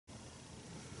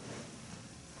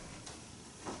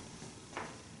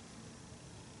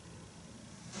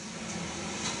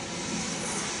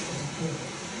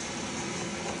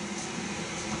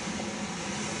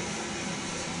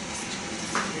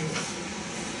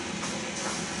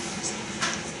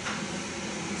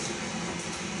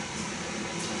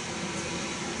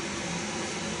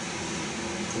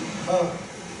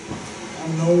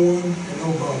I'm no one and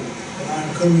nobody, and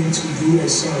I'm coming to do a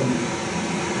sermon.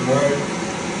 Alright?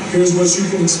 Here's what you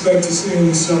can expect to see in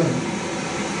the sermon.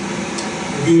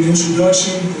 There'll be an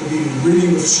introduction, there'll be a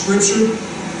reading of scripture,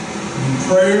 there'll be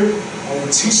prayer. I will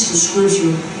teach the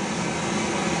scripture.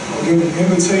 I'll give an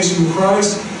invitation to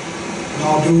Christ, and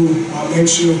I'll do my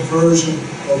makeshift version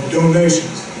of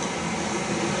donations.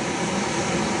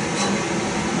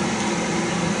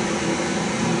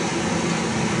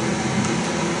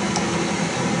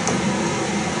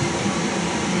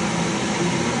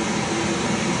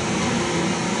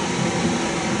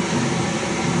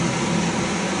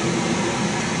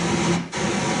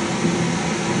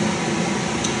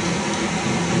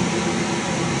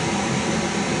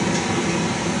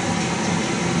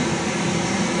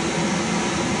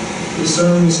 The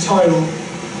sermon is titled,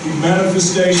 The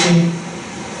Manifestation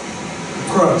of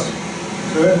Christ.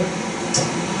 Okay?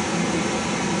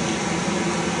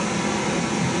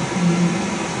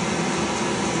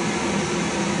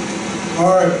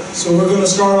 Alright, so we're going to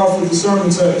start off with the sermon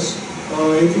text.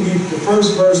 It can be the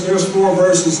first verse. There's 4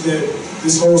 verses that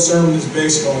this whole sermon is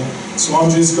based on. So I'm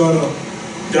just going to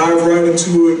dive right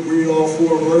into it, read all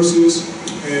 4 verses,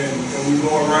 and we're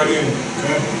going right in.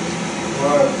 Okay?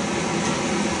 Alright.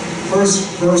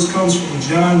 First verse comes from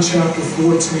John chapter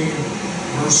 14,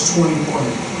 verse 21.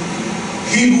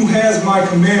 He who has my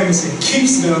commandments and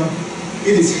keeps them,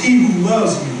 it is he who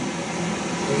loves me.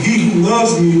 And he who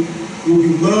loves me will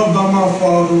be loved by my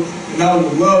Father, and I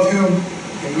will love him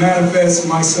and manifest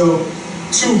myself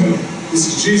to him. This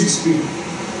is Jesus speaking.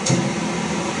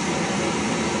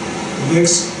 The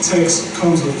next text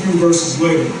comes a few verses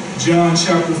later. John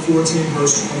chapter 14,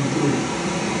 verse 23.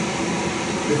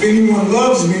 If anyone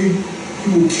loves me,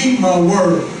 he will keep my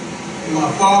word, and my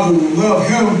Father will love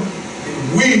him,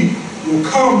 and we will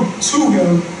come to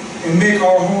him and make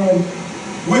our home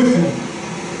with him.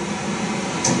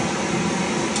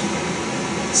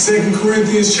 2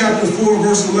 Corinthians chapter 4,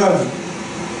 verse 11.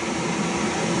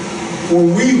 For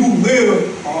we who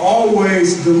live are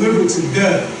always delivered to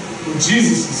death for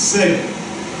Jesus' sake,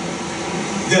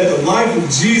 that the life of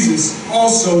Jesus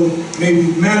also may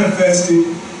be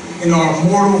manifested in our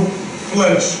mortal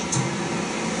flesh.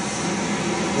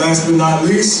 Last but not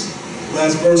least,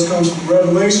 last verse comes from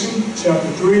Revelation chapter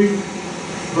 3,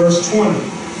 verse 20.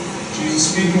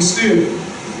 Jesus speaking still.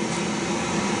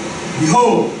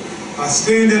 Behold, I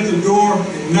stand at the door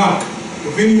and knock.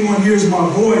 If anyone hears my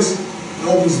voice and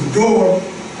opens the door,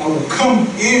 I will come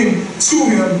in to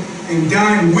him and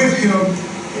dine with him,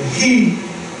 and he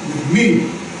with me.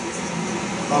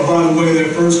 By the way,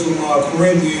 that verse from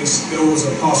Corinthians, there was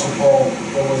Apostle Paul,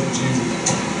 that wasn't Jesus.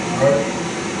 All right?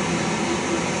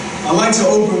 I like to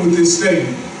open with this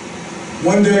statement.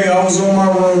 One day I was on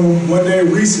my room, one day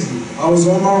recently, I was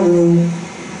on my room,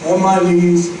 on my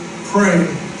knees, praying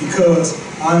because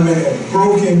I'm in a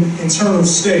broken internal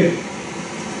state.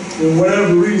 For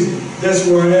whatever reason, that's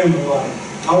where I am in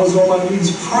life. I was on my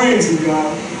knees praying to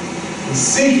God and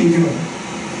seeking him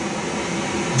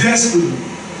desperately.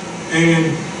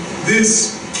 And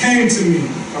this came to me,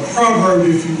 a proverb,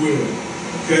 if you will,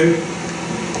 okay?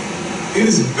 It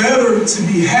is better to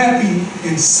be happy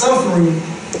in suffering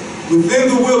within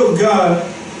the will of God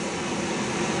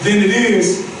than it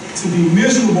is to be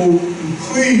miserable and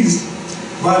pleased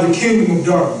by the kingdom of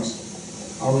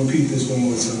darkness. I'll repeat this one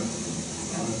more time.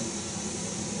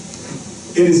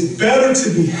 It is better to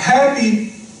be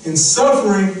happy in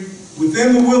suffering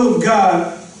within the will of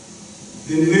God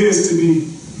than it is to be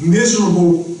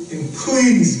miserable and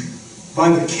pleased by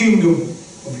the kingdom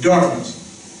of darkness.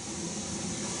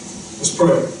 Let's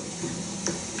pray.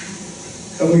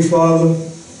 Heavenly Father,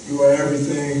 you are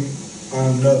everything, I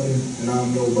am nothing, and I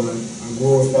am nobody. I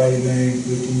glorify your name,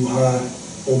 lifting you high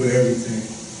over everything.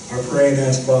 I pray and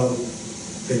ask, Father,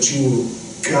 that you will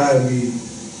guide me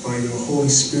by your Holy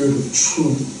Spirit of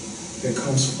truth that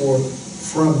comes forth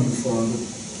from you, Father,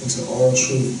 into all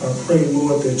truth. I pray,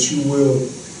 Lord, that you will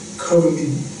cover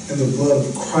me in the blood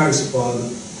of Christ, Father,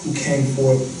 who came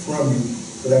forth from you,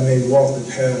 that I may walk the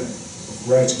path of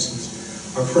righteousness.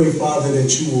 I pray, Father,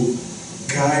 that you will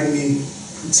guide me,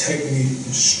 protect me,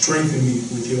 and strengthen me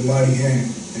with your mighty hand,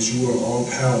 as you are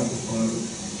all-powerful, Father.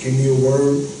 Give me a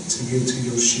word to give to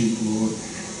your sheep, Lord,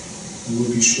 and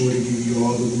we'll be sure to give you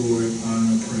all the glory,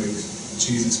 honor, and praise. In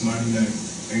Jesus' mighty name,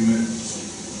 amen.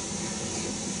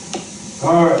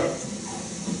 All right.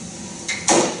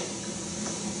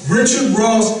 Richard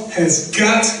Ross has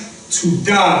got to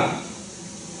die.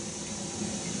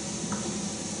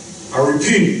 I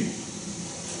repeat,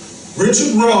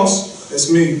 Richard Ross,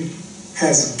 that's me,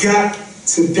 has got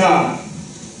to die.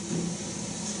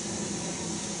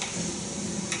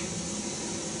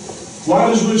 Why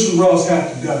does Richard Ross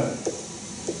have to die?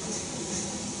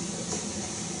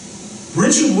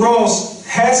 Richard Ross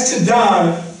has to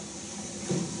die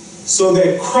so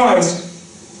that Christ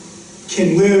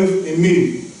can live in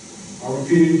me. I'll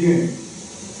repeat it again.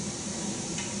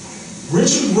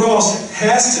 Richard Ross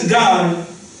has to die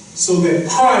so that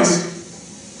Christ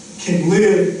can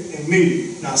live in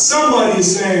me. Now somebody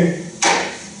is saying,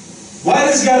 why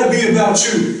does it got to be about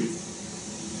you?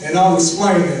 And I'll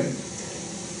explain that.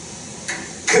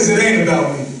 Because it ain't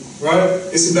about me, right?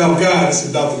 It's about God. It's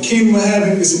about the kingdom of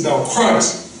heaven. It's about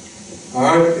Christ. All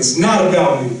right? It's not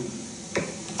about me.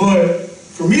 But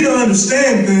for me to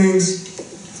understand things,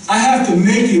 I have to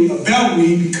make it about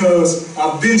me because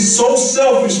I've been so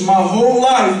selfish my whole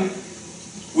life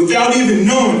without even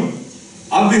knowing.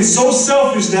 I've been so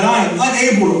selfish that I am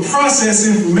unable to process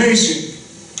information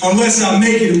unless I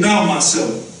make it about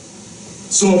myself.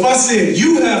 So if I said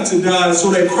you have to die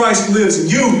so that Christ lives in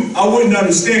you, I wouldn't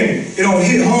understand it. It don't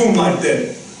hit home like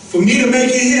that. For me to make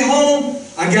it hit home,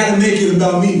 I got to make it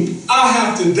about me. I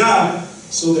have to die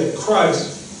so that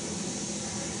Christ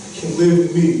can live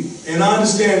in me. And I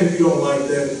understand if you don't like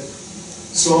that.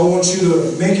 So I want you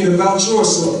to make it about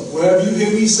yourself. Wherever you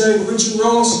hear me say Richard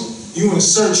Ross, you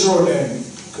insert your name.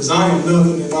 Because I am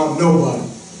nothing and I'm nobody.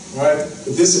 Right?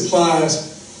 But this applies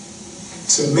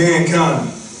to mankind.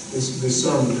 This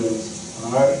sermon does.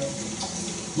 All right?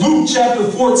 Luke chapter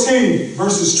 14,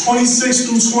 verses 26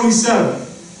 through 27.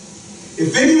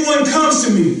 If anyone comes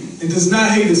to me and does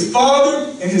not hate his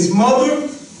father and his mother,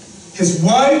 his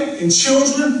wife and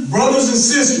children, brothers and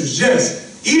sisters,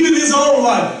 yes, even his own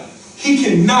life, he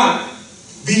cannot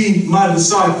be my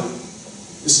disciple.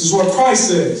 This is what Christ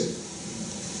says.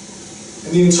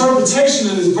 And the interpretation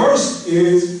of this verse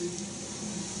is,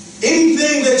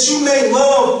 anything that you may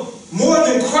love more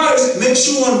than Christ makes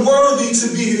you unworthy to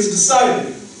be his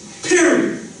disciple.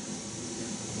 Period.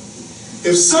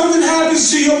 If something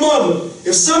happens to your mother,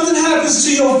 if something happens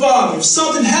to your father, if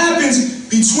something happens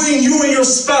between you and your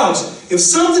spouse, if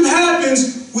something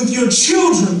happens with your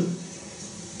children,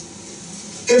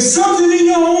 if something in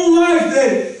your own life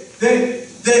that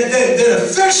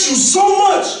affects you so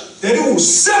much that it will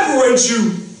separate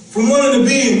you from wanting to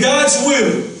be in God's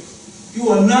will, you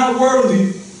are not worthy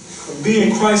of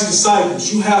being Christ's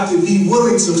disciples. You have to be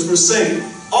willing to forsake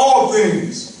all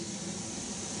things.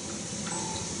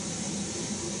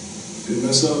 Did it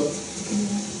mess up?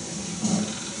 All right,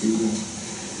 keep going.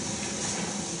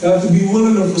 You have to be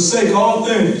willing to forsake all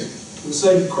things for the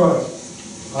sake of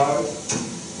Christ. All right?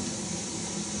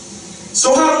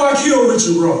 So how do I kill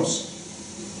Richard Ross?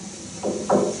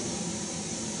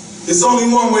 It's only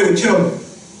one way to kill him,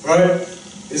 right?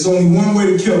 There's only one way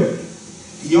to kill him.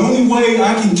 The only way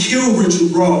I can kill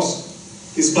Richard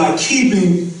Ross is by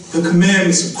keeping the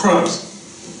commandments of Christ.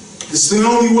 It's the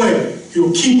only way.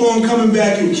 He'll keep on coming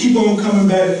back. He'll keep on coming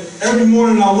back. Every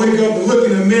morning I wake up and look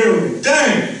in the mirror and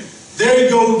dang, there you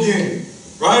go again,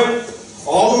 right?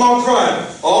 All of my pride,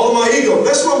 all of my ego.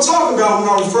 That's what I'm talking about when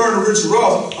I refer to Richard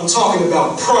Ross. I'm talking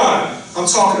about pride. I'm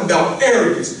talking about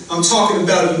arrogance. I'm talking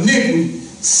about iniquity,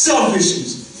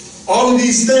 selfishness. All of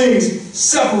these things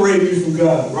separate me from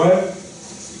God, right?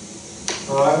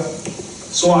 All right?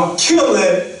 So I kill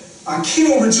that. I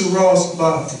kill Richard Ross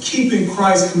by keeping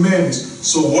Christ's commandments.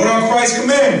 So what are Christ's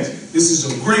commandments? This is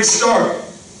a great start.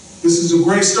 This is a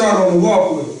great start on the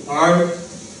walk with it, all right?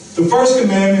 The first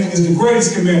commandment is the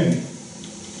greatest commandment.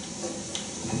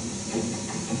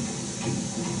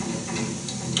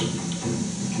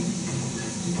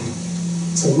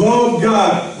 To love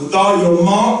God with all your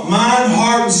mind,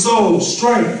 heart, and soul,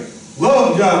 strength.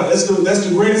 Love God. That's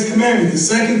the greatest commandment. The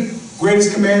second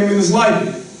greatest commandment is like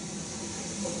it.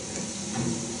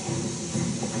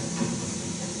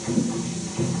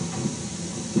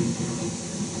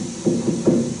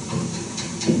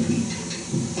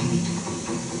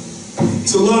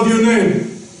 To love your neighbor.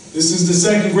 This is the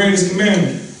second greatest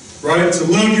commandment, right? To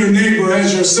love your neighbor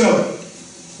as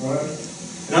yourself, right?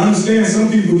 And I understand some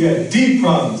people get deep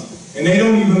problems and they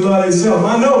don't even love themselves.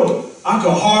 I know I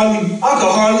could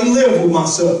hardly live with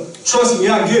myself. Trust me,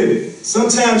 I get it.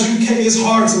 Sometimes it's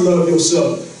hard to love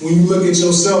yourself when you look at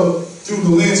yourself through the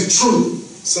lens of truth.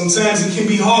 Sometimes it can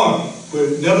be hard,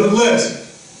 but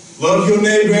nevertheless, love your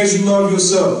neighbor as you love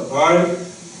yourself. All right?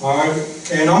 All right?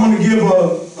 And I'm going to give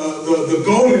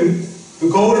the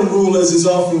golden rule, as is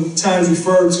oftentimes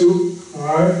referred to. All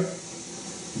right?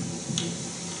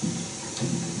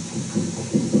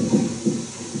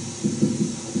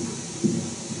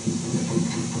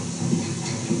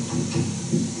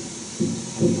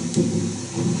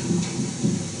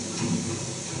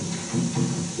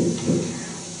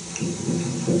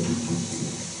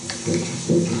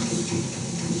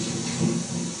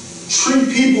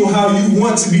 how you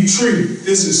want to be treated.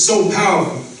 This is so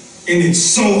powerful and it's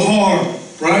so hard,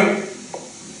 right?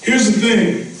 Here's the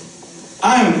thing.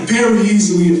 I am very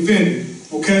easily offended,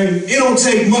 okay? It don't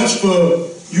take much for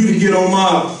you to get on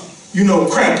my,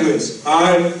 crap list, all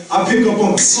right? I pick up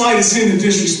on the slightest hint of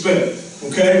disrespect,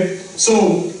 okay?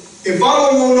 So if I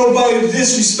don't want nobody to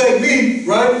disrespect me,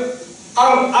 right,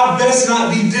 I best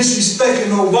not be disrespecting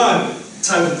nobody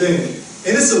type of thing.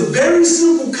 And it's a very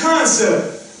simple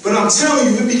concept, but I'm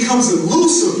telling you, it becomes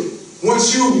elusive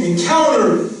once you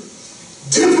encounter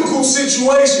difficult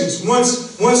situations,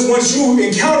 once you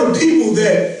encounter people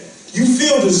that you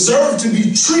feel deserve to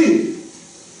be treated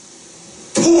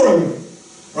poorly,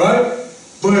 right?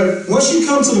 But once you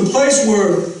come to the place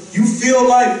where you feel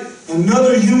like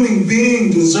another human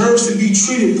being deserves to be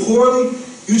treated poorly,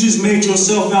 you just made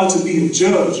yourself out to be a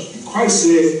judge. And Christ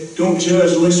said, don't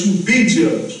judge unless you be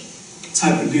judged,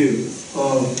 type of deal.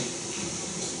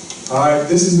 All right,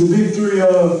 this is the big three.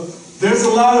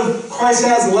 Christ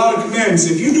has a lot of commandments.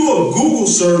 If you do a Google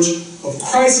search of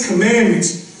Christ's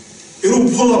commandments, it'll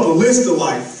pull up a list of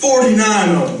like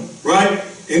 49 of them, right?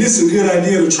 And it's a good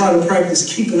idea to try to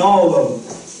practice keeping all of them,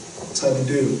 type of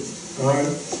deal. All right,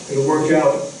 it'll work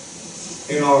out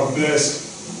in our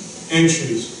best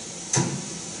interest.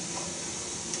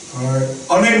 All right,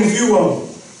 I'll name a few of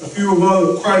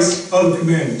them, Christ's other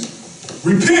commandments.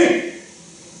 Repent.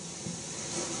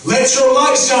 Let your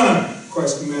light shine,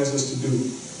 Christ commands us to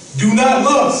do. Do not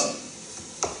lust.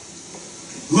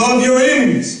 Love your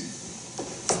enemies.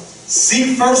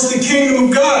 Seek first the kingdom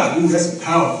of God. Ooh, that's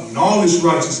powerful. And all this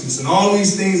righteousness and all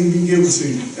these things will be given to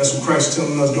you. That's what Christ is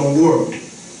telling us, don't worry.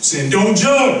 He's saying, don't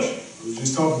judge. I was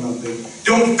just talking about that.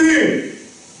 Don't fear.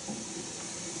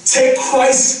 Take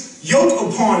Christ's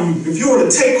yoke upon you. If you were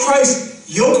to take Christ's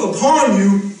yoke upon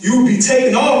you, you would be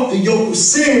taking off the yoke of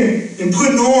sin and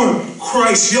putting on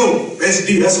Christ's yoke. That's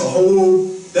deep. That's a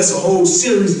whole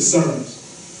series of sermons.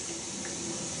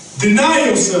 Deny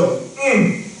yourself.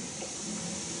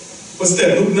 What's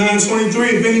that? Luke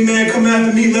 9:23. If any man come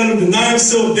after me, let him deny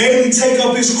himself daily, take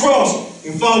up his cross,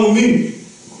 and follow me.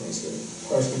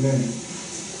 Christ commanded.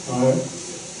 All right.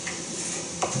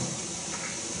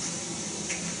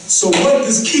 So what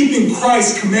does keeping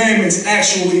Christ's commandments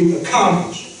actually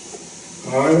accomplish?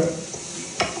 All right.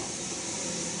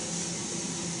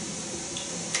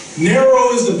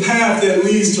 Narrow is the path that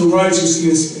leads to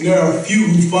righteousness, and there are few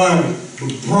who find it.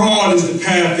 But broad is the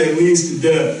path that leads to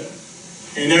death,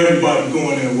 and everybody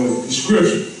going that way. The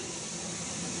scripture.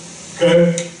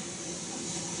 Okay?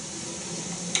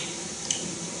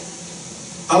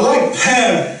 I like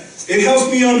path. It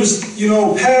helps me understand,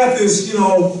 path is, a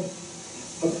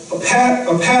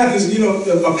path is,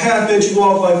 a path that you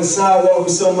walk like a sidewalk or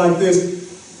something like this.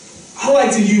 I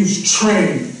like to use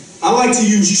train. I like to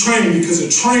use train because a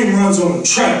train runs on a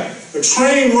track. A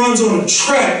train runs on a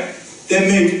track that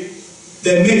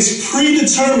makes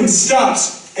predetermined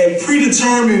stops at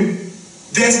predetermined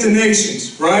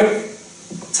destinations, right?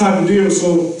 Type of deal.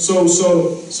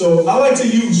 So I like to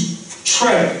use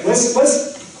track. Let's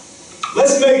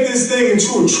make this thing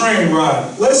into a train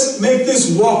ride. Let's make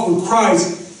this walk with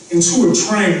Christ into a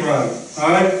train ride. All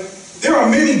right? There are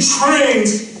many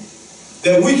trains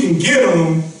that we can get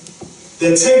on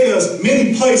that take us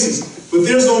many places, but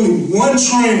there's only one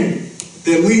train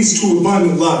that leads to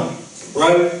abundant life,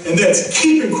 right? And that's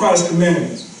keeping Christ's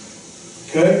commandments.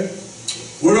 Okay?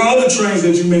 What are other trains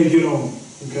that you may get on?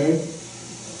 Okay?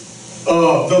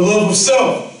 The love of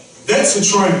self. That's a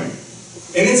train.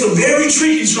 And it's a very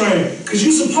tricky train because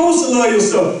you're supposed to love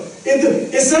yourself. It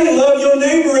says love your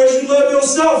neighbor as you love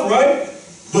yourself, right?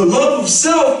 But love of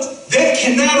self, that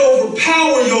cannot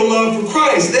overpower your love for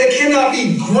Christ. That cannot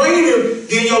be greater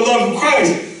than your love for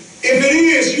Christ. If it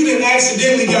is, you didn't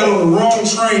accidentally got on the wrong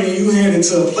train and you headed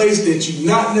to a place that you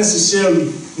not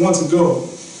necessarily want to go,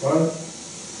 right?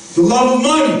 The love of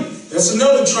money, that's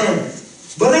another train.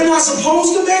 But ain't I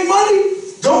supposed to make money?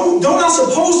 Don't I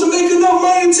supposed to make enough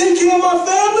money to take care of my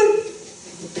family?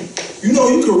 You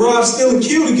can rob, steal, and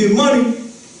kill to get money.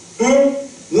 Huh?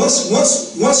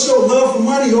 Once your love for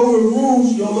money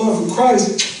overrules your love for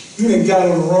Christ, you done got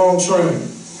on the wrong train.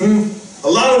 A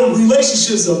lot of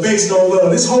relationships are based on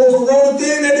love. This whole corona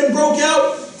thing that done broke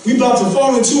out, we about to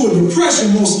fall into a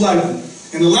depression most likely.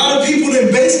 And a lot of people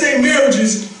that base their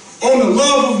marriages on the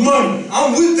love of money.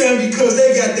 I'm with them because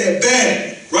they got that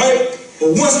bag, right?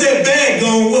 But once that bag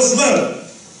gone, what's left?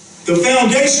 The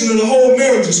foundation of the whole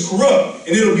marriage is corrupt,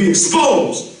 and it'll be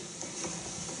exposed.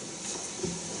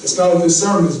 That's not what this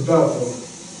sermon is about, though.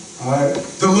 All right?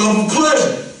 The love of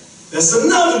pleasure. That's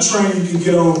another train you can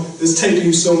get on that's taking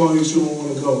you somewhere that you don't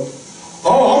want to go.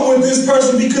 Oh, I'm with this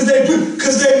person because they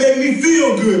make me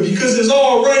feel good, because it's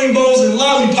all rainbows and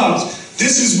lollipops.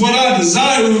 This is what I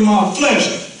desire in my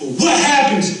flesh. But what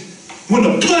happens when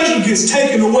the pleasure gets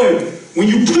taken away? When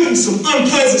you put in some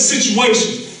unpleasant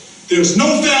situations, there's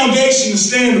no foundation to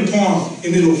stand upon,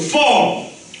 and it'll fall.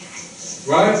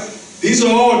 Right? These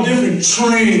are all different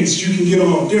trains you can get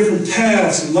on, different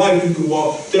paths in life you can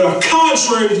walk that are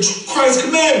contrary to Christ's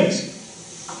commandments.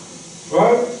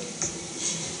 Right?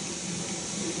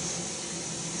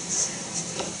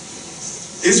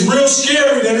 It's real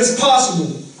scary that it's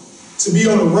possible to be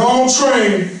on the wrong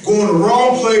train, going the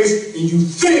wrong place, and you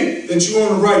think that you're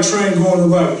on the right train, going the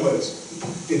right place.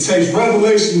 It takes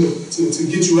revelation to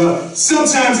get you out.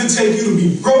 Sometimes it takes you to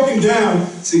be broken down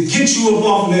to get you up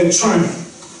off of that train.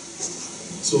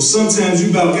 So sometimes you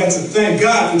about got to thank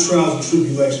God for trials and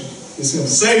tribulations. It's Him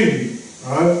saving you.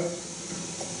 All right?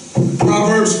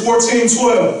 Proverbs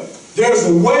 14:12. There's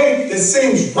a way that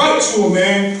seems right to a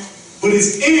man, but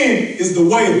its end is the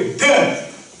way of death.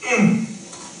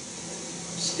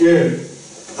 Scary.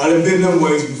 I done been them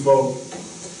ways before.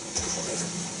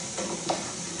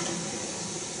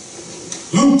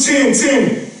 Luke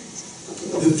 10:10.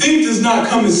 The thief does not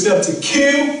come except to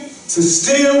kill, to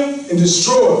steal, and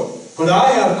destroy. But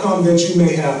I have come that you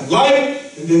may have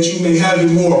life, and that you may have it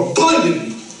more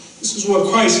abundantly. This is what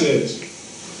Christ says.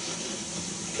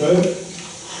 Okay?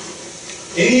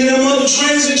 Any of them other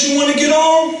trains that you want to get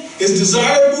on, as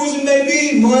desirable as it may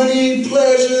be, money,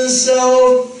 pleasure,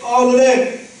 self, all of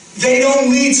that, they don't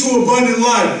lead to abundant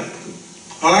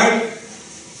life. All right?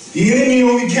 The enemy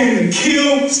only came to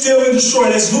kill, steal, and destroy.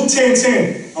 That's Luke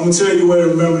 10:10. I'm going to tell you where to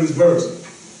remember this verse.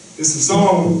 It's a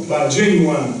song by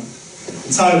Genuine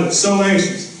entitled So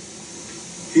Anxious.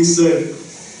 He said,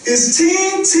 it's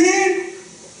 10:10.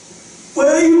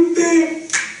 Where you been?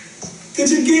 Did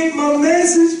you get my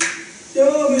message?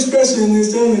 Your expression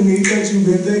is telling me that you've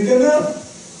been thinking up.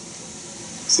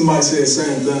 Somebody said the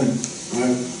same thing. All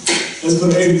right? Let's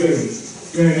put 80 baby.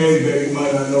 If you ain't 80 baby, you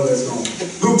might not know that song.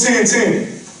 Luke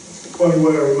 10:10. Funny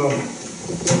way I remember.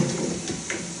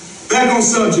 Back on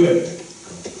subject.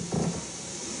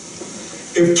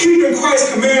 If keeping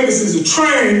Christ's commandments is a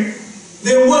train,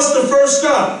 then what's the first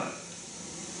stop?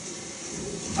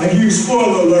 I give you a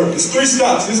spoiler alert. It's 3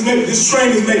 stops. This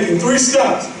train is making 3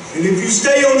 stops. And if you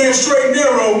stay on that straight and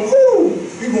narrow, whoo,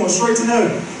 you're going straight to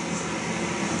heaven.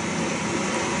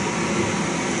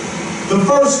 The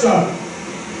first stop.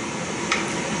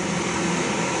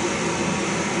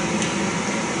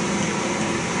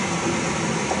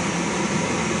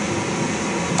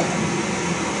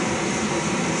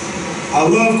 I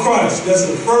love Christ. That's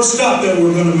the first stop that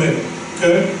we're going to make.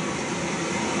 Okay?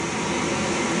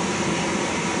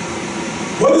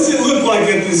 What does it look like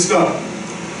at this stop?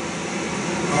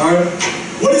 All right?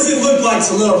 What does it look like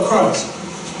to love Christ?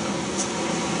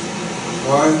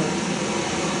 All right?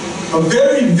 A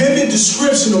very vivid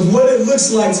description of what it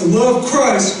looks like to love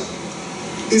Christ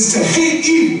is to hate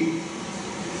evil.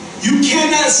 You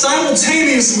cannot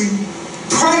simultaneously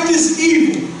practice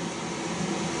evil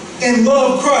and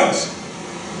love Christ.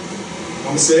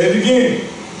 I'm going to say it again.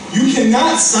 You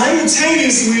cannot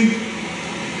simultaneously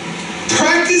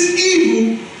practice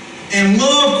evil and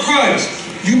love Christ.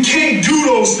 You can't do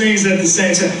those things at the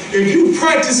same time. If you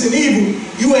practice an evil,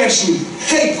 you actually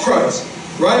hate Christ,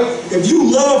 right? If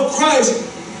you love Christ,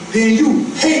 then you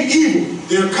hate evil.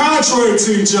 They're contrary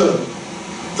to each other.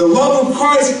 The love of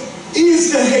Christ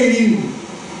is to hate evil.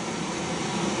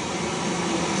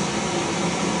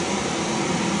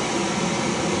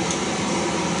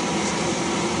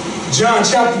 John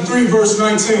chapter 3, verse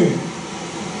 19.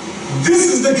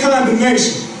 This is the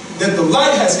condemnation, that the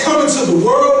light has come into the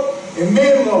world, and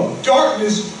men love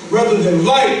darkness rather than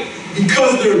light,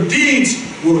 because their deeds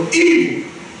were evil.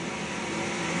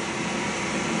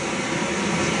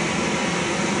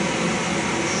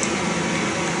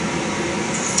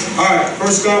 All right,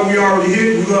 first stop we already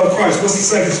hit, we love Christ. What's the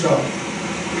second stop?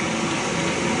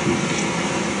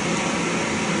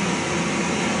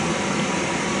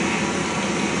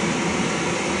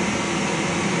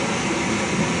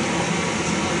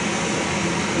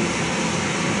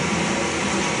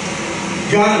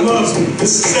 God loves me.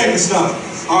 This is the second stop.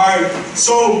 All right.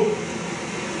 So,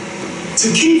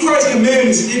 to keep Christ's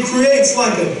commandments, it creates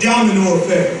like a domino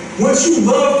effect. Once you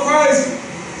love Christ,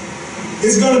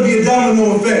 it's going to be a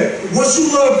domino effect. Once you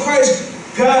love Christ,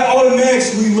 God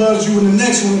automatically loves you, and the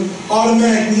next one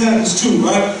automatically happens too,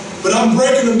 right? But I'm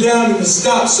breaking them down into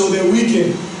stops so that we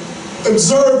can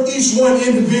observe each one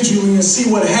individually and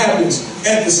see what happens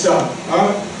at the stop. All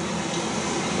right.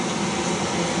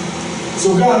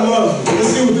 So God loves you. Let's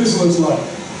see what this looks like.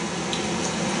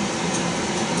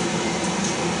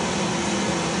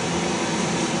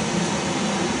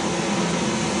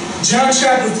 John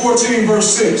chapter 14,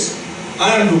 verse 6.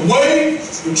 I am the way,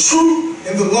 the truth,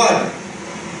 and the life.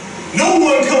 No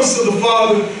one comes to the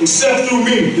Father except through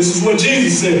me. This is what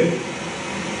Jesus said.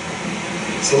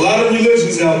 There's a lot of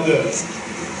religions out there.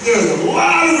 There's a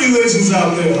lot of religions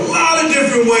out there. A lot of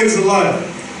different ways of life.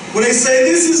 When they say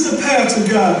this is the path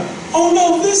to God. Oh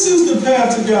no, this is the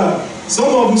path to God.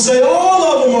 Some of them say all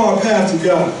of them are a path to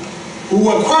God. But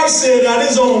what Christ said out of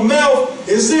his own mouth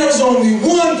is there's only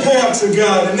one path to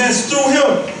God, and that's through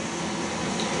him.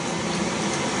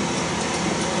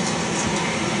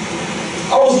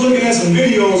 I was looking at some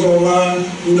videos online,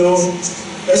 you know,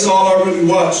 that's all I really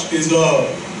watch is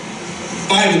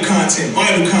Bible content,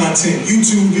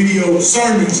 YouTube videos,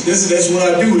 sermons. That's what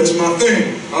I do, that's my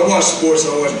thing. I watch sports,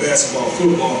 I watch basketball,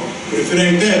 football, but if it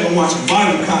ain't that, I'm watching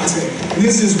Bible content. And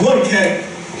this is one cat,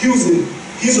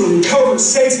 he's a recovered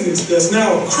Satanist that's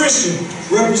now a Christian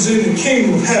representing the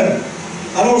kingdom of heaven.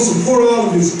 I don't support all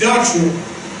of his doctrine,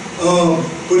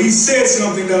 but he said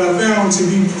something that I found to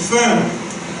be profound.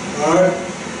 All right.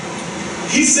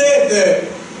 He said that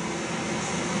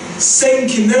Satan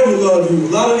can never love you.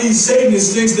 A lot of these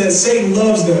Satanists think that Satan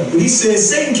loves them, but he said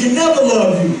Satan can never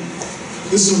love you.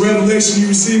 This is a revelation he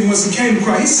received once he came to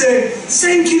Christ. He said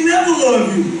Satan can never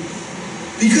love you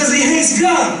because he hates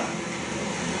God,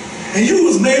 and you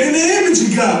was made in the image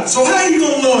of God. So how you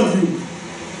gonna love you?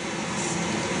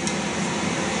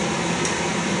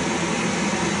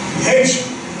 He hates you.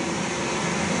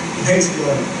 He hates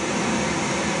God.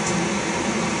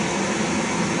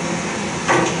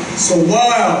 So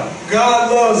wow,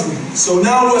 God loves me. So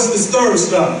now what's this third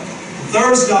stop? The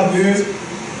third stop is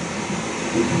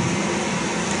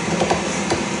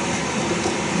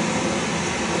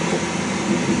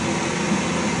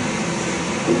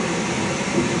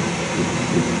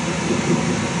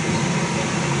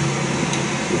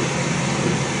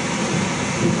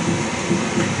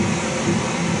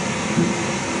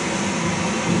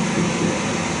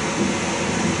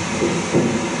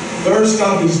third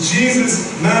stop is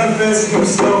Jesus manifesting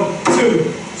himself to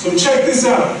them. So check this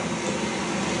out.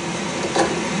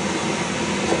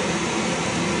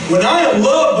 When I am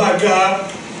loved by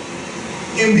God,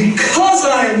 and because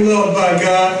I am loved by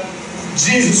God,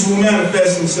 Jesus will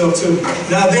manifest himself to me.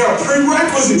 Now there are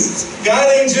prerequisites. God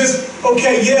ain't just,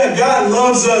 okay, yeah, God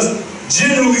loves us,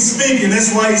 generally speaking.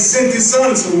 That's why he sent his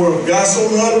son into the world. God so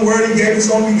loved the world, he gave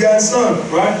his only begotten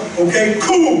son, right? Okay,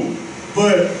 cool.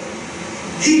 But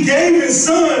he gave his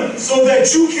son so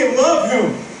that you can love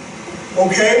him,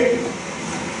 okay?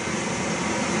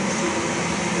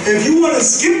 If you want to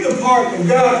skip the part that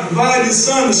God provided his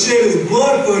son to shed his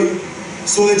blood for you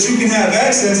so that you can have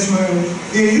access to him,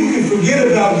 then you can forget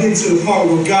about getting to the part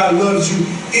where God loves you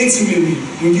intimately,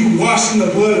 when you wash in the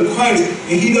blood of Christ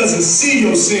and he doesn't see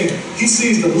your sin. He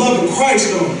sees the love of Christ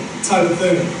on you, type of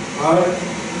thing, all right?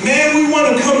 Man, we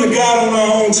want to come to God on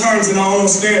our own terms and our own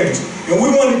standards. And we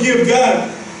want to give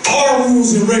God our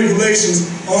rules and regulations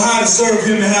on how to serve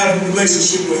him and have a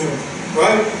relationship with him,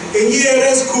 right? And yeah,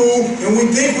 that's cool, and we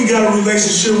think we got a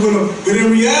relationship with him, but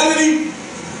in reality,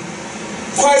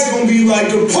 Christ's going to be like,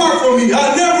 depart from me,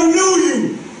 I never knew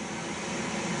you.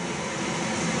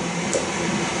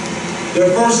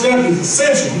 That first step is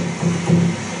essential.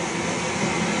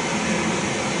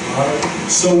 All right?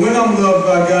 So when I'm loved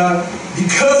by God,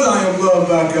 because I am loved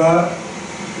by God,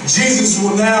 Jesus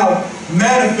will now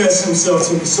manifest himself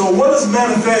to me. So what does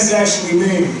manifest actually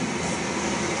mean?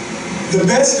 The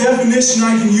best definition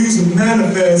I can use of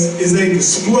manifest is a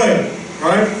display,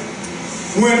 right?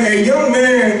 When a young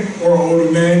man or older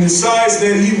man decides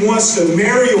that he wants to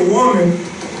marry a woman,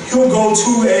 he'll go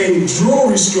to a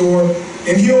jewelry store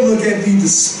and he'll look at the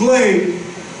display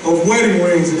of wedding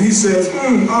rings, and he says,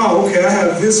 okay, I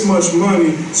have this much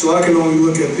money, so I can only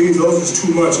look at these. Those is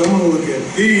too much. I'm going to look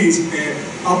at these, and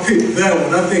I'll pick that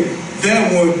one. I think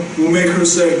that one will make her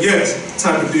say yes,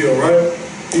 type of deal, right?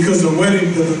 Because the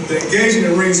wedding, the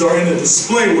engagement rings are in a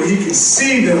display where he can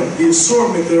see them, the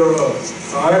assortment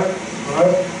thereof. All right? All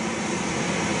right?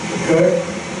 Okay?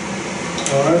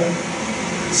 All right?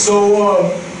 So,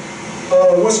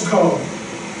 what's it called?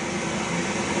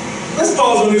 Let's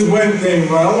pause on this wedding thing,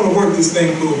 right? I want to work this thing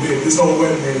a little bit, this whole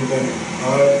wedding ring thing.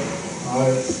 All right? All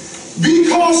right? Be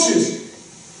cautious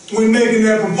when making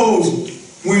that proposal.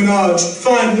 When a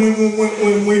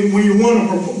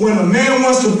man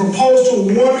wants to propose to a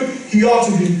woman, he ought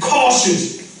to be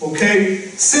cautious, okay?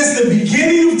 Since the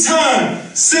beginning of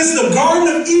time, since the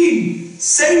Garden of Eden,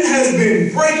 Satan has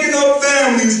been breaking up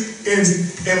families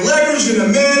and leveraging the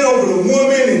man over the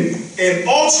woman and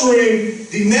altering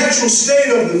the natural state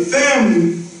of the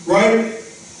family, right,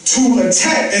 to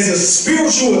attack as a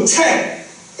spiritual attack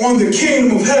on the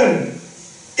kingdom of heaven.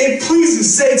 It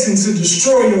pleases Satan to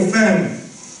destroy your family.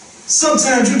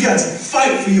 Sometimes you got to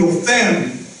fight for your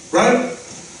family, right?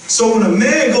 So when a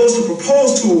man goes to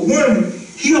propose to a woman,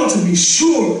 he ought to be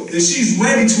sure that she's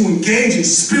ready to engage in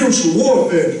spiritual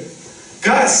warfare.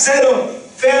 God set up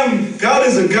family. God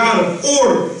is a God of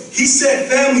order. He set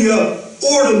family up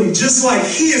orderly, just like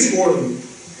he is orderly.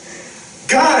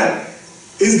 God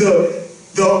is the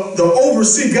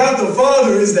overseer. God the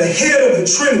Father is the head of the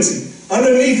Trinity.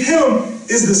 Underneath him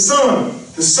is the Son.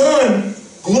 The Son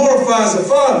glorifies the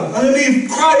Father.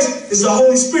 Underneath Christ is the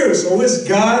Holy Spirit. So it's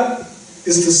God,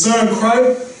 it's the Son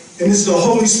Christ, and it's the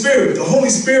Holy Spirit. The Holy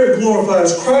Spirit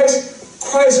glorifies Christ.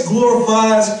 Christ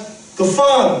glorifies the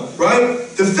Father, right?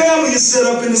 The family is set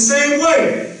up in the same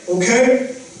way,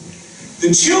 okay?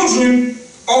 The children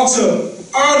ought to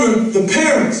honor the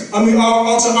parents. Ought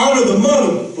to honor the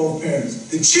mother, both parents.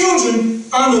 The children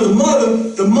honor the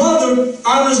mother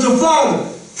honors the father.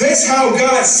 That's how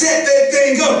God set that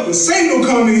thing up. But Satan will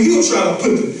come in, he'll try to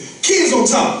put the kids on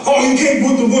top. Oh, you can't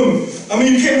put the women.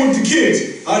 You can't put the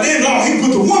kids. Then he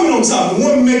put the woman on top. The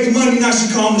woman make the money, now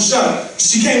she calling the shot.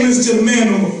 She can't listen to the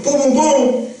man no more. Boom, boom,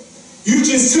 boom. You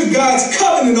just took God's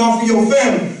covenant off of your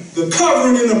family. The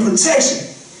covering and the protection.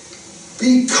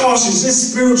 Be cautious.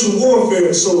 It's spiritual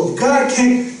warfare. So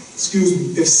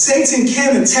if Satan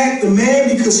can't attack the man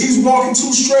because he's walking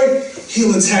too straight,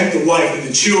 he'll attack the wife and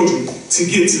the children to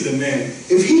get to the man.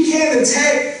 If he can't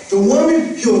attack the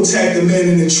woman, he'll attack the man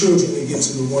and the children to get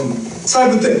to the woman.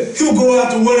 Type of thing. He'll go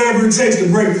after whatever it takes to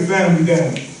break the family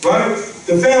down, right?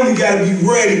 The family got to be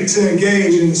ready to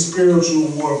engage in the spiritual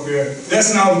warfare.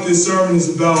 That's not what this sermon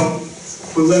is about,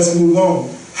 but let's move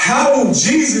on. How will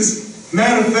Jesus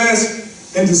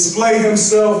manifest and display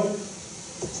himself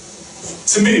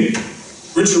to me,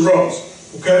 Richard Ross,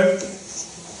 okay?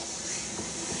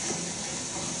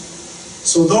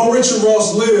 So though Richard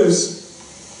Ross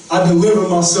lives, I deliver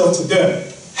myself to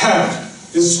death. How?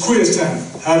 This is quiz time.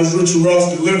 How does Richard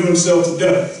Ross deliver himself to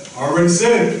death? I already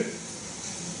said it.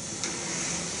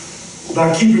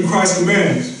 By keeping Christ's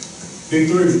commandments. Big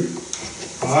three.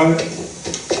 All right?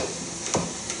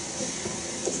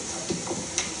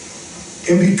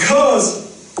 And because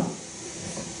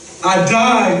I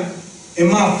died in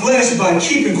my flesh by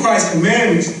keeping Christ's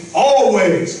commandments,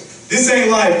 always. This ain't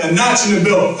like a notch in the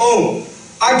belt. Oh,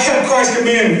 I kept Christ's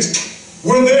commandments.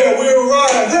 We're there, we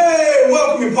arrived. Hey,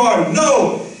 welcoming party.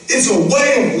 No, it's a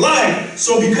way of life.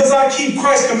 So because I keep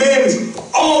Christ's commandments,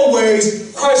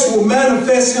 always, Christ will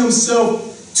manifest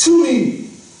himself to me.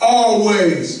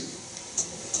 Always.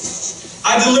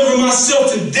 I deliver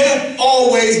myself to death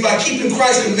always by keeping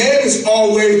Christ's commandments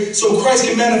always, so Christ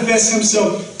can manifest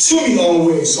himself to me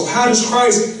always. So how does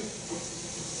Christ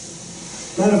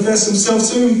manifest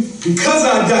himself to me? Because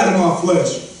I died in my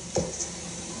flesh.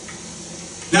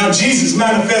 Now Jesus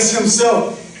manifests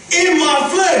himself in my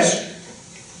flesh.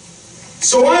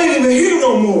 So I ain't even here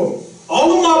no more.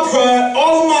 All of my pride,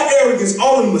 all of my arrogance,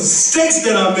 all of the mistakes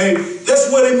that I made,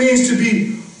 that's what it means to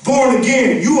be born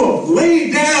again. You have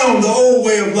laid down the old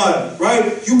way of life,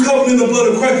 right? You covered in the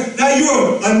blood of Christ. Now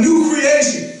you're a new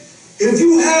creation. If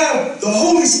you have the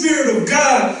Holy Spirit of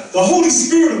God, the Holy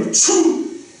Spirit of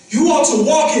truth, you ought to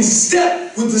walk in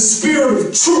step with the Spirit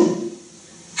of truth.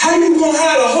 How you going to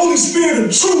have the Holy Spirit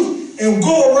of truth and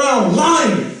go around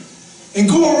lying and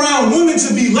go around wanting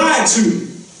to be lied to,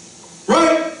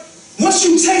 right? Once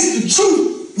you taste the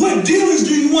truth, what dealings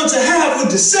do you want to have with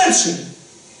deception?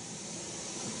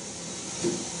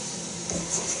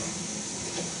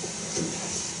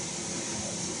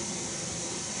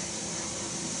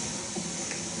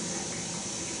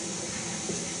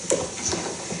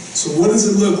 So what does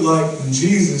it look like when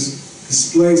Jesus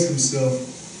displays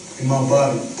himself in my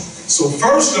body? So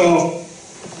first off,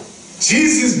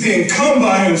 Jesus didn't come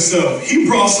by himself. He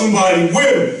brought somebody with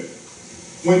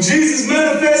him. When Jesus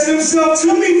manifests himself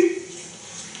to me,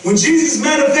 when Jesus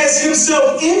manifests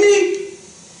himself in me,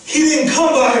 he didn't come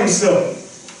by himself,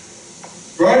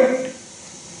 right?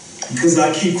 Because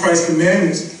I keep Christ's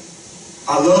commandments,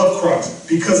 I love Christ.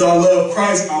 Because I love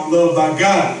Christ, I'm loved by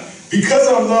God. Because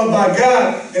I'm loved by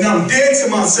God and I'm dead to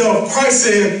myself, God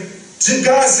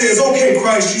says, okay,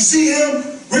 Christ, you see him,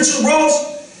 Richard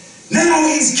Ross? Now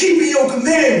he's keeping your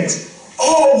commandments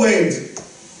always.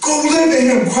 Go live in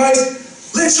him, Christ.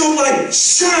 Let your light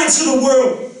shine to the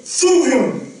world through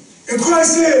him. And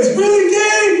Christ says, really,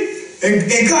 Dad?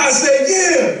 And God said,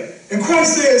 yeah. And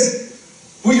Christ says,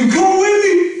 will you come with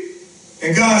me?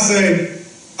 And God said,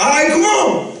 all right, come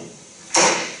on.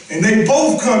 And they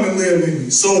both come and live in me.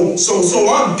 So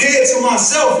I'm dead to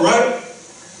myself, right?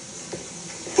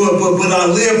 but I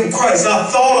live for Christ. I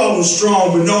thought I was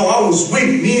strong, but no, I was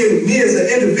weak. Me as an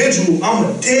individual, I'm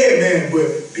a dead man.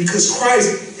 But because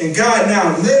Christ and God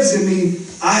now lives in me,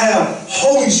 I have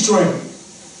holy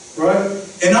strength, right?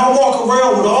 And I walk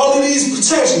around with all of these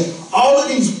protections, all of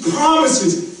these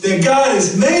promises that God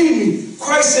has made me.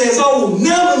 Christ says, I will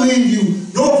never leave you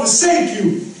nor forsake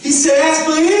you. He said, ask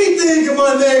for anything in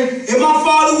my name, and my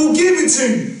Father will give it to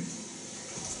you.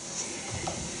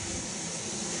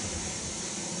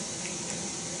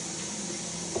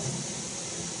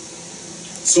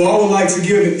 So I would like to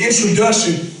give an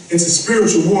introduction into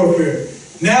spiritual warfare.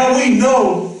 Now we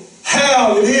know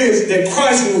how it is that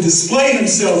Christ will display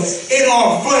himself in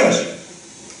our flesh.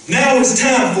 Now it's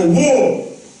time for war.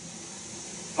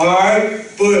 All right?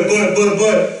 But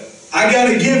I got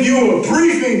to give you a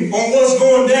briefing on what's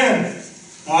going down.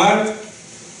 All right?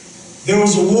 There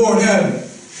was a war in heaven.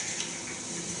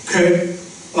 Okay?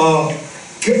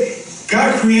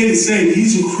 God created Satan.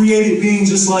 He's a created being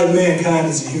just like mankind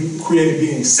is a created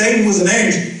being. Satan was an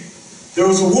angel. There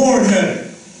was a war in heaven.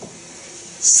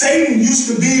 Satan used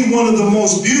to be one of the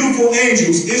most beautiful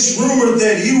angels. It's rumored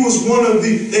that he was one of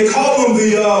they call him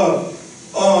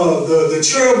the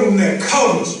cherubim that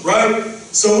covers, right?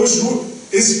 So it was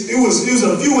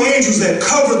a few angels that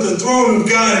covered the throne of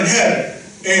God in heaven.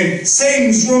 And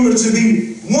Satan's rumored to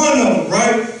be one of them,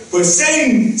 right? But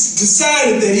Satan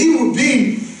decided that he would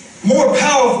be more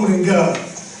powerful than God,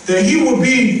 that he would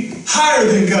be higher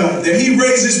than God, that he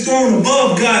raised his throne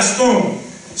above God's throne.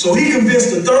 So he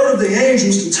convinced a third of the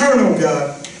angels to turn on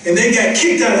God, and they got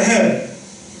kicked out of heaven,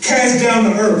 cast down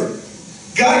to earth.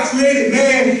 God created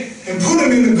man and put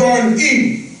him in the Garden of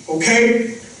Eden,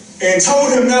 okay? And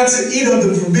told him not to eat of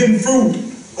the forbidden fruit,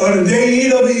 or the day he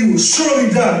eat of it, he will surely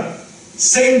die.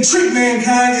 Satan tricked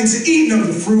mankind into eating of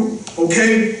the fruit,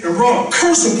 okay, and brought a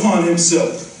curse upon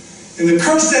himself. And the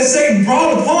curse that Satan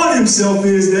brought upon himself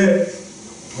is that,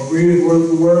 I'll read it word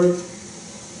for word.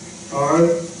 All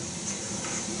right.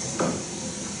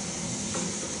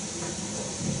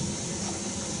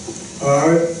 All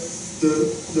right.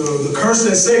 The curse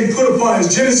that Satan put upon is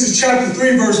Genesis chapter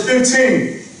 3, verse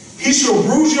 15. He shall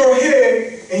bruise your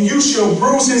head, and you shall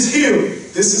bruise his heel.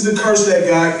 This is the curse that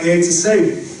God gave to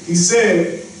Satan. He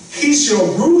said, he shall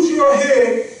bruise your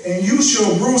head, and you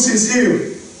shall bruise his heel.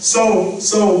 So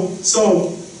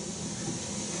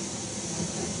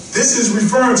this is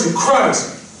referring to Christ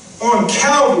on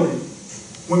Calvary.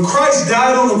 When Christ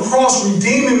died on the cross,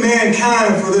 redeeming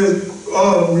mankind for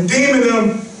redeeming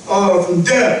them from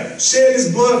death, shed his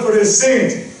blood for their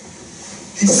sins.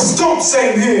 He stumped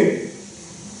Satan's head.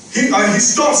 He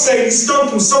stumped Satan. He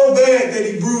stumped him so bad that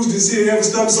he bruised his heel. Ever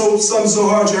stumped something so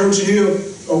hard you hurt your heel?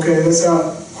 Okay, that's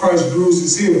how Christ bruised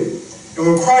his heel. And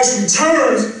when Christ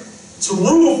returns to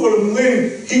rule for the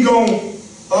millennium, he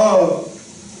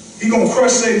gonna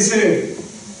crush Satan's head.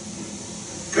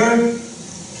 Okay?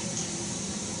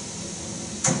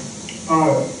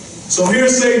 Alright. So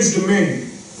here's Satan's dominion.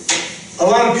 A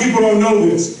lot of people don't know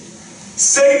this.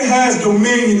 Satan has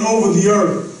dominion over the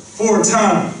earth for a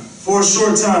time, for a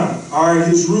short time. Alright,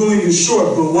 his ruling is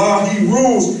short, but while he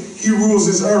rules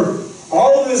this earth.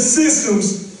 All of the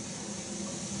systems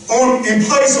in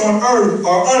place on earth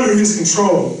are under his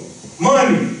control.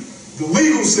 Money, the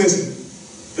legal system,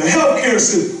 the healthcare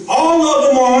system, all of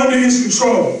them are under his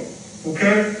control.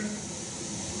 Okay?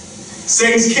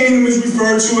 Satan's kingdom is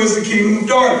referred to as the kingdom of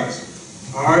darkness.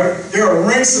 Alright? There are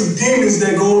ranks of demons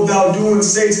that go about doing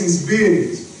Satan's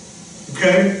biddings.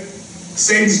 Okay?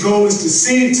 Satan's goal is to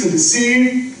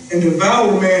deceive and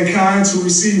devour mankind, to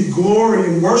receive glory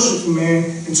and worship from man,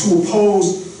 and to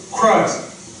oppose Christ.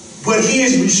 But he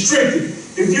is restricted.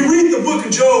 If you read the book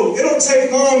of Job, it don't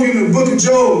take long in the book of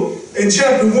Job, in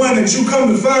chapter 1, that you come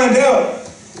to find out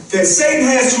that Satan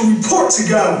has to report to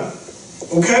God.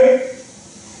 Okay?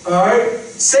 Alright?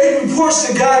 Satan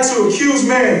reports to God to accuse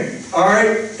man.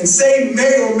 Alright? And Satan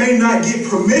may or may not get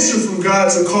permission from God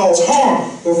to cause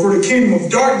harm, or for the kingdom of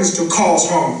darkness to cause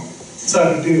harm. That's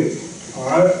how he did it.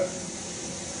 Alright?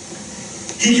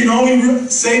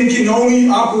 Satan can only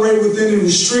operate within the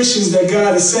restrictions that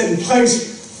God has set in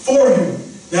place for him.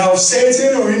 Now, if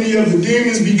Satan or any of the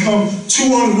demons become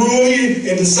too unruly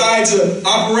and decide to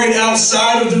operate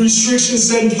outside of the restrictions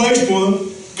set in place for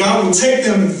them, God will take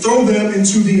them and throw them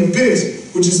into the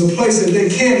abyss, which is a place that they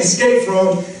can't escape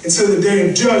from until the day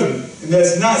of judgment. And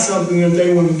that's not something that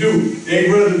they want to do.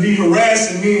 They'd rather be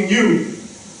harassing me and you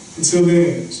until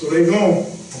then. So they're going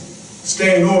to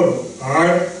stay in order. All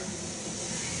right?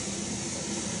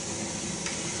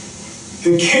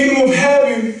 The kingdom of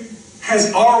heaven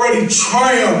has already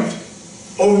triumphed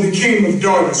over the kingdom of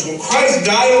darkness. When Christ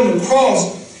died on the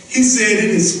cross, he said, it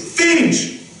is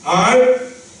finished. All right?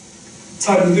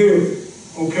 Type of deal.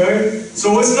 Okay?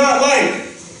 So it's not like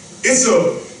it's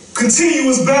a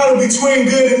continuous battle between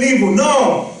good and evil.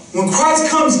 No. When Christ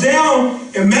comes down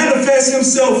and manifests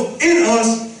himself in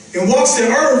us and walks the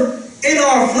earth in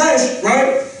our flesh,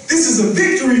 right? This is a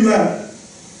victory lap.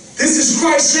 This is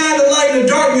Christ shining the light in the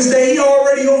darkness that he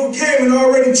already overcame and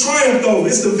already triumphed over.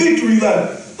 It's the victory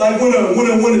lap. Like when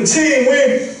a team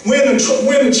win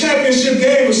the championship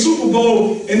game, a Super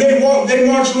Bowl, and they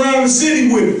march around the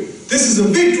city with it. This is a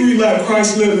victory lap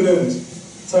Christ living in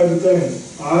us. Type of thing.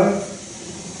 All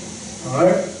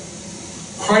right?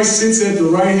 Christ sits at the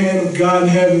right hand of God in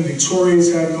heaven,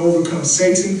 victorious, having overcome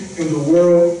Satan in the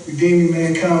world, redeeming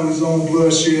mankind with his own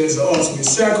blood shed as the ultimate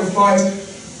sacrifice,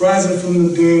 rising from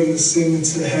the dead and ascending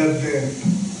to heaven.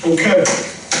 Okay.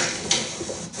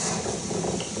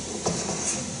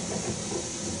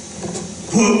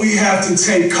 But we have to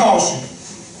take caution,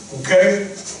 okay?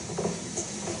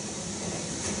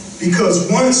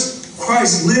 Because once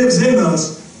Christ lives in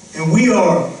us and we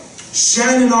are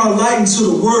shining our light into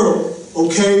the world,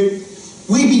 okay,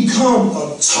 we become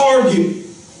a target,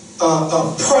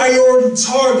 a priority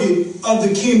target of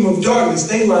the kingdom of darkness.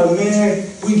 They like, man,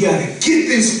 we gotta get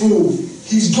this fool.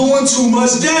 He's doing too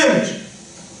much damage.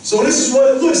 So this is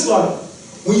what it looks like.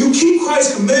 When you keep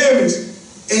Christ's commandments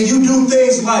and you do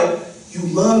things like you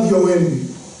love your enemy,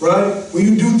 right? When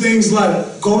you do things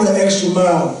like go the extra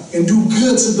mile and do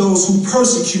good to those who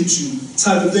persecute you,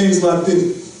 type of things like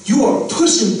this, you are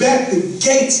pushing back the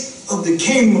gates of the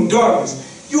kingdom of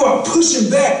darkness. You are pushing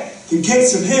back the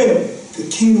gates of hell. The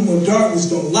kingdom of darkness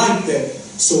don't like that.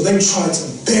 So they try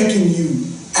to beckon you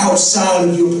outside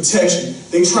of your protection.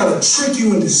 They try to trick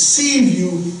you and deceive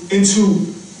you into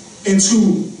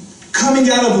coming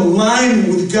out of alignment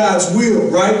with God's will,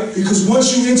 right? Because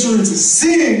once you enter into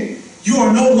sin, you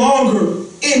are no longer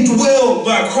indwelled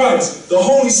by Christ. The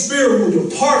Holy Spirit will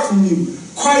depart from you.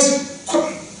 Christ,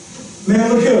 man,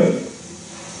 look here.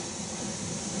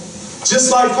 Just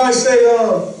like Christ say,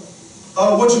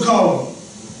 what you call him?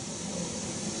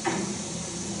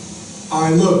 All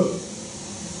right, look.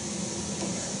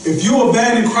 If you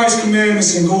abandon Christ's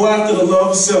commandments and go after the love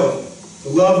of self, the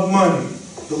love of money,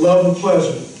 the love of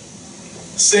pleasure,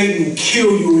 Satan will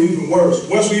kill you, or even worse.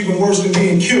 What's even worse than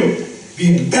being killed?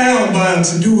 Being bound by him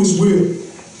to do his will.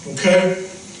 Okay?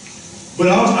 But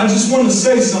I just want to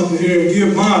say something here,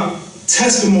 give my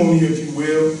testimony, if you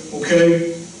will.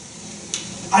 Okay?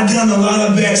 I done a lot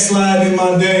of backsliding in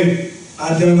my day.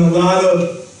 I done a lot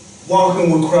of walking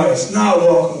with Christ, not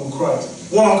walking with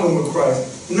Christ, walking with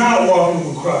Christ, not walking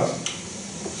with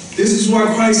Christ. This is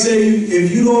why Christ said,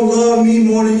 if you don't love me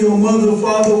more than your mother,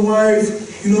 father, wife,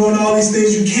 you know, and all these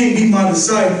things, you can't be my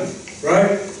disciple,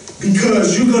 right?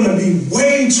 Because you're going to be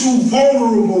way too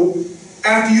vulnerable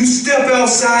after you step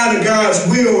outside of God's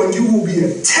will, and you will be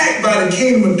attacked by the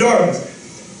kingdom of darkness.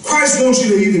 Christ wants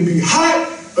you to either be hot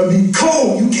or be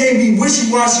cold. You can't be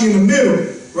wishy-washy in the middle,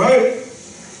 right?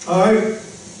 All right?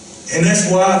 And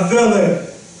that's why I fell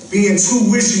at being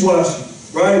too wishy-washy,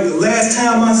 right? The last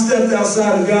time I stepped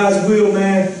outside of God's will,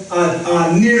 man,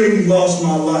 I nearly lost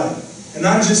my life. And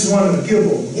I just wanted to give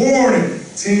a warning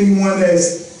to anyone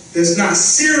that's not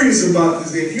serious about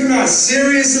this. If you're not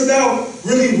serious about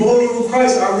really rolling with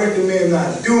Christ, I recommend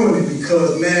not doing it,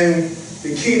 because, man,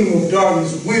 the kingdom of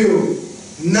darkness will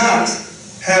not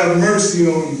have mercy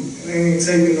on you. They ain't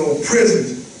taking no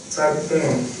prisoners type of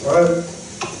thing, all right?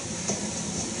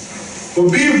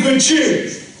 But be of good cheer.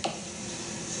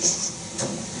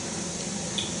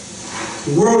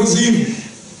 The world is evil.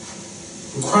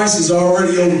 But Christ has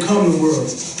already overcome the world.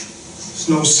 There's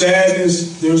no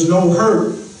sadness. There's no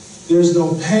hurt. There's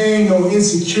no pain, no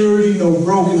insecurity, no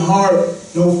broken heart,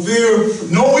 no fear,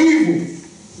 no evil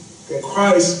that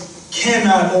Christ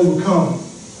cannot overcome.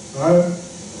 All right?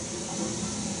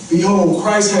 Behold,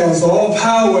 Christ has all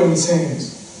power in his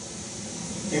hands.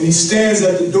 And he stands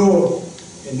at the door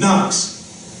and knocks.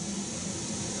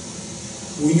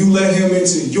 Will you let him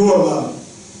into your life?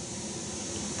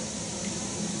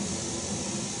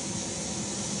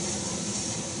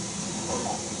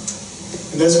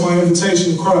 And that's my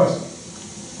invitation to Christ.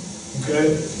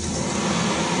 Okay?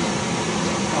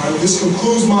 All right, this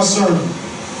concludes my sermon.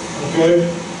 Okay?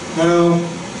 Now,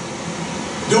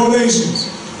 donations.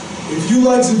 If you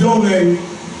like to donate,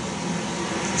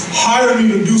 hire me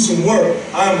to do some work.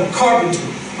 I am a carpenter.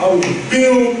 I will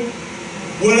build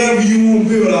whatever you want to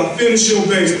build. I'll finish your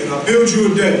basement. I'll build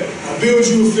you a deck. I'll build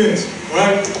you a fence.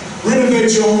 Right?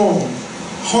 Renovate your home.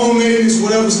 Home maintenance,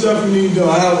 whatever stuff you need done.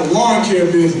 I have a lawn care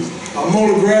business. I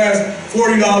mow the grass,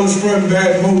 $40 front and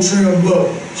back, mow, trim, blow.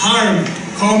 Hire me.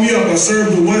 Call me up. I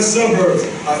serve the west suburbs.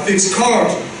 I fix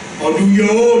cars. I'll do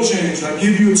your oil change. I'll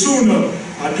give you a tune-up.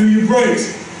 I'll do your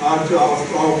brakes. I'll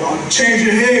change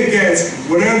your head gasket.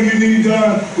 Whatever you need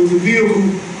done with the vehicle,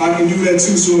 I can do that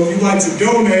too. So if you'd like to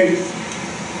donate,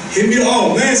 hit me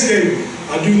up. Landscaping.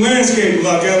 I do landscaping.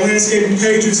 I got landscaping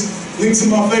pages. Link to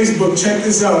my Facebook. Check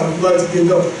this out if you'd like to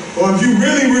get up. Or if you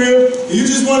really real and you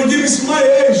just want to give me some money,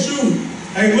 hey, shoot.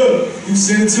 Hey, look, you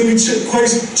send it to me,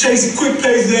 Chase Quick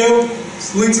Pays down.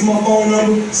 Link to my phone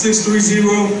number,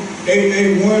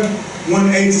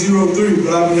 630-881-1803.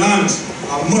 But I'll be honest,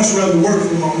 I'd much rather work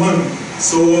for my money.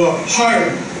 So hire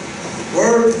me.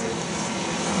 Word.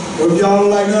 Or if y'all don't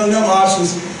like none of them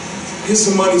options, get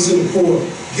some money to the poor.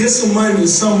 Get some money to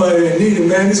somebody that need it,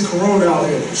 man. This corona out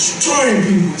here destroying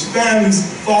people. His families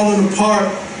falling apart.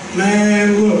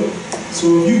 Man, look.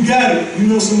 So if you got it, you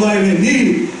know somebody that need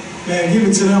it, man, give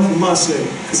it to them for my sake.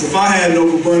 Because if I had an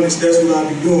overabundance, that's what I'd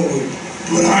be doing with it.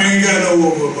 But I ain't got no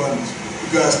overabundance.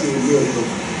 You guys feel good, though.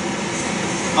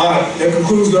 All right, that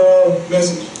concludes the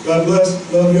message. God bless.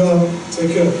 Love y'all.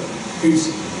 Take care. Peace.